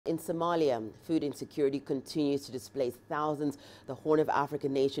in Somalia, food insecurity continues to displace thousands. The Horn of Africa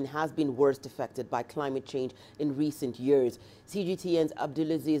nation has been worst affected by climate change in recent years. CGTN's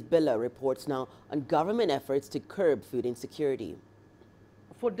Abdulaziz Billow reports now on government efforts to curb food insecurity.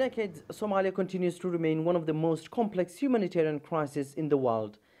 For decades, Somalia continues to remain one of the most complex humanitarian crises in the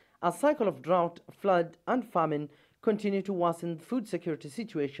world. A cycle of drought, flood, and famine continue to worsen the food security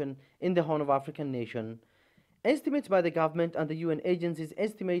situation in the Horn of Africa nation. Estimates by the government and the UN agencies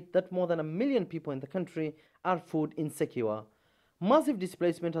estimate that more than 1 million people in the country are food insecure. Massive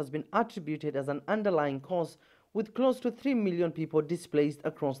displacement has been attributed as an underlying cause, with close to 3 million people displaced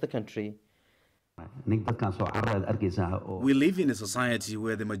across the country. We live in a society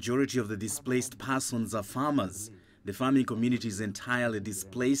where the majority of the displaced persons are farmers. The farming community is entirely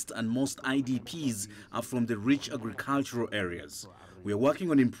displaced, and most IDPs are from the rich agricultural areas. We are working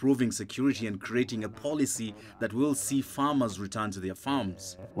on improving security and creating a policy that will see farmers return to their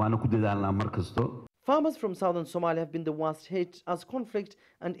farms. Farmers from southern Somalia have been the worst hit as conflict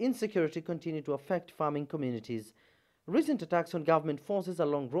and insecurity continue to affect farming communities. Recent attacks on government forces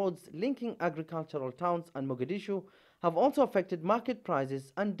along roads linking agricultural towns and Mogadishu have also affected market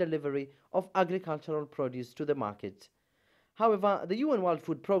prices and delivery of agricultural produce to the market. However, the UN World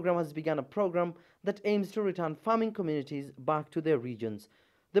Food Programme has begun a program that aims to return farming communities back to their regions.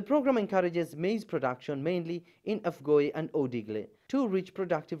 The program encourages maize production mainly in Afgoye and Odigle, two rich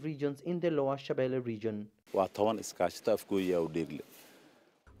productive regions in the lower Shabelle region.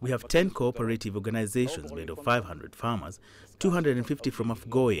 We have 10 cooperative organizations made of 500 farmers, 250 from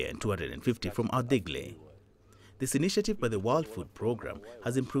Afgoye and 250 from Odigle. This initiative by the World Food Programme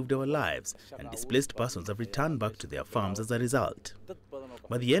has improved our lives, and displaced persons have returned back to their farms as a result.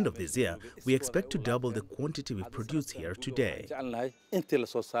 By the end of this year, we expect to double the quantity we produce here today.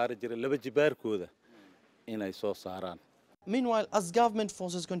 Meanwhile, as government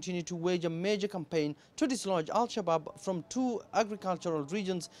forces continue to wage a major campaign to dislodge Al-Shabaab from two agricultural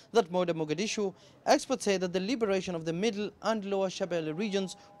regions that border Mogadishu, experts say that the liberation of the middle and lower Shabelle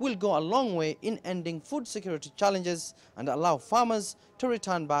regions will go a long way in ending food security challenges and allow farmers to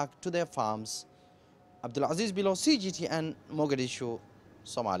return back to their farms. Abdulaziz, Billow, CGTN, Mogadishu,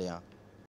 Somalia.